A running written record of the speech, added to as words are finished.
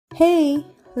Hey,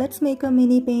 let's make a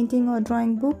mini painting or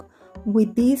drawing book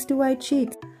with these two white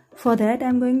sheets. For that,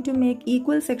 I'm going to make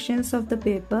equal sections of the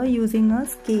paper using a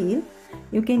scale.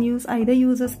 You can either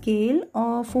use a scale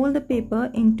or fold the paper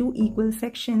into equal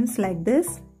sections like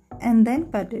this and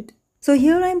then cut it. So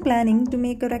here I'm planning to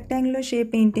make a rectangular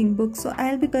shape painting book, so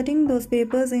I'll be cutting those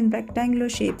papers in rectangular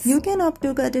shapes. You can opt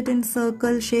to cut it in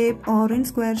circle shape or in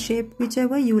square shape,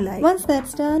 whichever you like. Once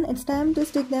that's done, it's time to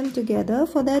stick them together.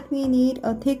 For that we need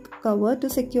a thick cover to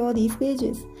secure these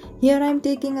pages. Here I'm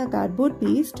taking a cardboard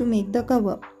piece to make the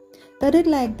cover. Cut it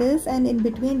like this and in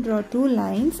between draw two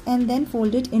lines and then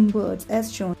fold it inwards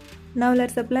as shown. Now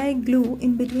let's apply glue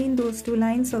in between those two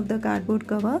lines of the cardboard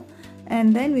cover.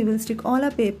 And then we will stick all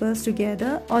our papers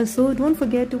together. Also, don't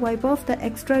forget to wipe off the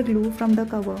extra glue from the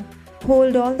cover.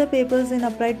 Hold all the papers in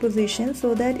upright position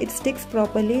so that it sticks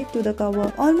properly to the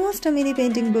cover. Almost a mini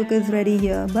painting book is ready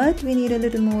here, but we need a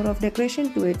little more of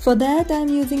decoration to it. For that, I'm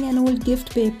using an old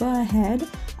gift paper I had.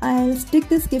 I'll stick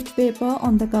this gift paper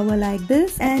on the cover like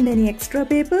this, and any extra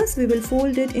papers we will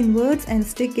fold it inwards and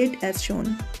stick it as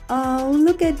shown. Oh,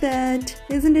 look at that!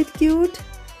 Isn't it cute?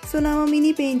 So now a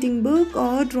mini painting book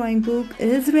or drawing book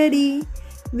is ready.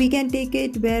 We can take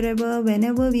it wherever,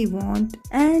 whenever we want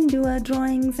and do our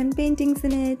drawings and paintings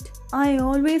in it. I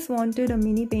always wanted a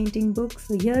mini painting book,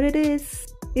 so here it is.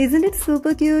 Isn't it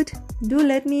super cute? Do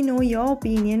let me know your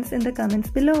opinions in the comments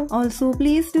below. Also,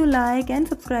 please do like and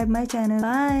subscribe my channel.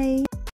 Bye.